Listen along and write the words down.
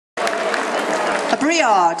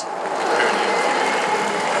Briard,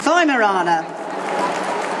 Weimaraner,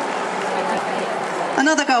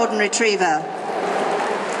 another golden retriever,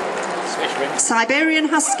 Siberian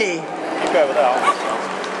Husky,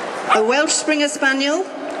 a Welsh Springer Spaniel,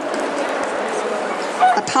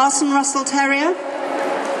 a Parson Russell Terrier,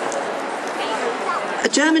 a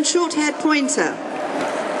German short-haired pointer,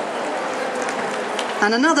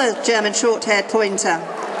 and another German short-haired pointer,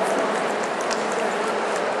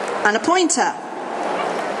 and a pointer,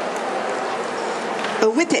 a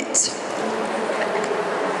whippet,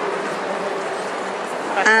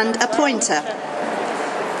 and a pointer.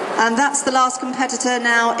 And that's the last competitor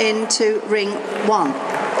now into ring 1.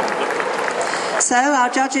 So our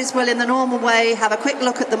judges will in the normal way have a quick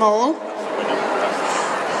look at them all,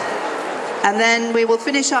 and then we will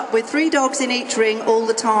finish up with 3 dogs in each ring all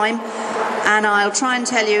the time, and I'll try and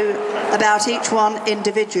tell you about each one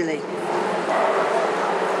individually.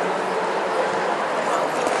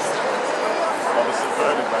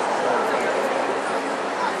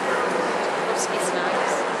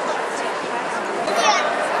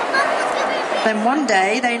 Then one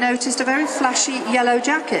day they noticed a very flashy yellow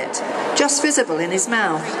jacket, just visible in his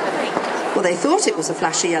mouth. Well, they thought it was a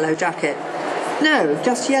flashy yellow jacket. No,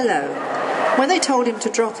 just yellow. When they told him to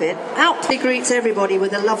drop it, out he greets everybody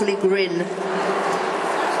with a lovely grin.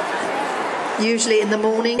 Usually in the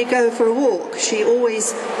morning they go for a walk. She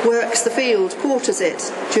always works the field, quarters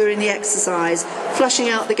it during the exercise, flushing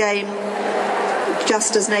out the game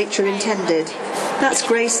just as nature intended. That's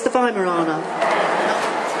Grace the Weimaraner.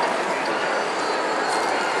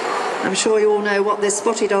 I'm sure you all know what this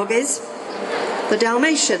spotty dog is. The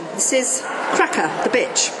Dalmatian. This is Cracker, the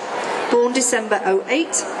bitch. Born December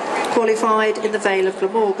 08, qualified in the Vale of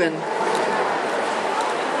Glamorgan.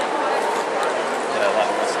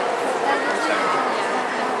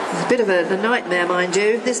 It's a bit of a nightmare, mind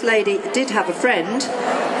you. This lady did have a friend,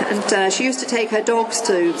 and she used to take her dogs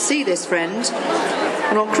to see this friend.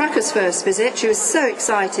 And on Cracker's first visit, she was so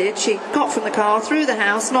excited, she got from the car, through the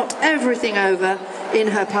house, knocked everything over in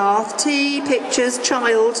her path. Tea, pictures,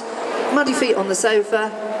 child, muddy feet on the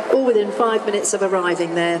sofa, all within 5 minutes of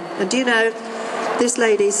arriving there. And do you know, this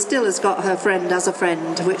lady still has got her friend as a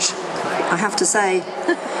friend, which I have to say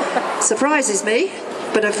surprises me.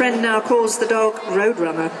 But her friend now calls the dog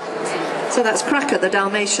Roadrunner. So that's Cracker, the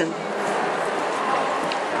Dalmatian.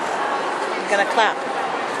 I'm going to clap.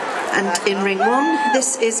 And in ring 1,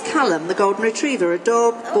 this is Callum, the golden retriever, a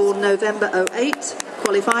dog born November 08,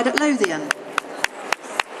 qualified at Lothian.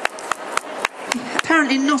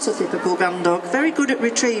 Apparently not a typical gun dog, very good at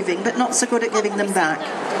retrieving but not so good at giving them back.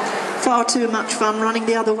 Far too much fun running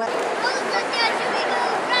the other way.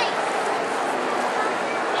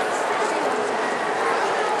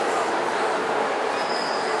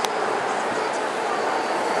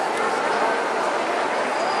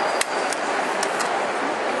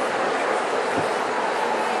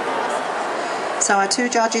 So our 2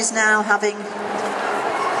 judges now having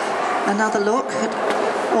another look at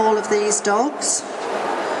all of these dogs,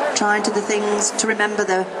 trying to remember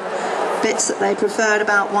the bits that they preferred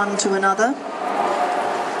about one to another.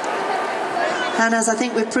 And as I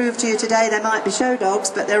think we've proved to you today, they might be show dogs,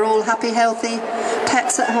 but they're all happy, healthy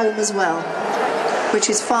pets at home as well, which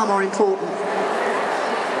is far more important.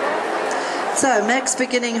 So Meg's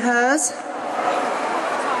beginning hers.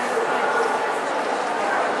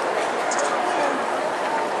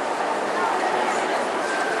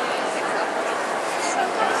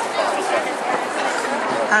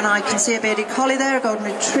 And I can see a bearded collie there, a golden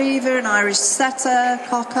retriever, an Irish setter,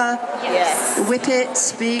 cocker, yes,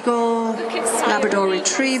 whippet, beagle, Labrador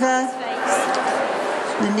retriever,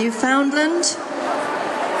 the Newfoundland.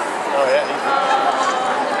 Oh, yeah.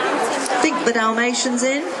 I think the Dalmatian's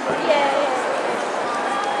in.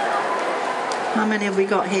 How many have we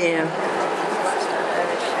got here?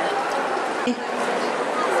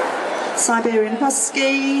 Siberian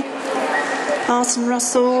Husky, Parson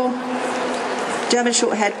Russell, German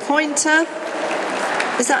short-haired pointer.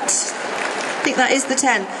 Is that? I think that is the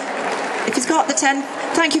 10. If he's got the 10,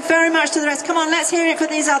 thank you very much to the rest. Come on, let's hear it for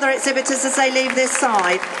these other exhibitors as they leave this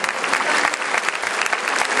side.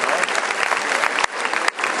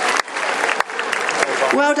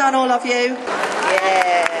 Well done, all of you.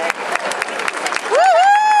 Yeah.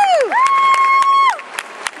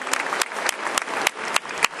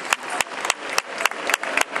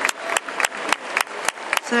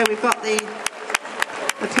 So we've got the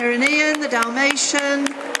Pyrenean, the Dalmatian,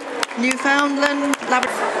 Newfoundland,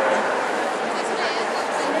 Labrador.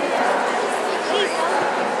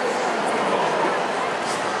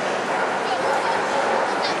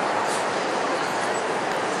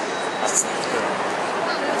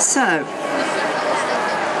 So,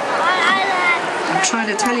 I'm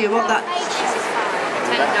trying to tell you what that's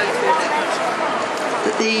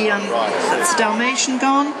the Dalmatian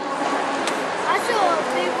gone.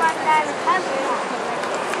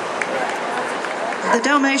 The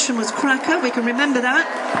Dalmatian was Cracker, we can remember that.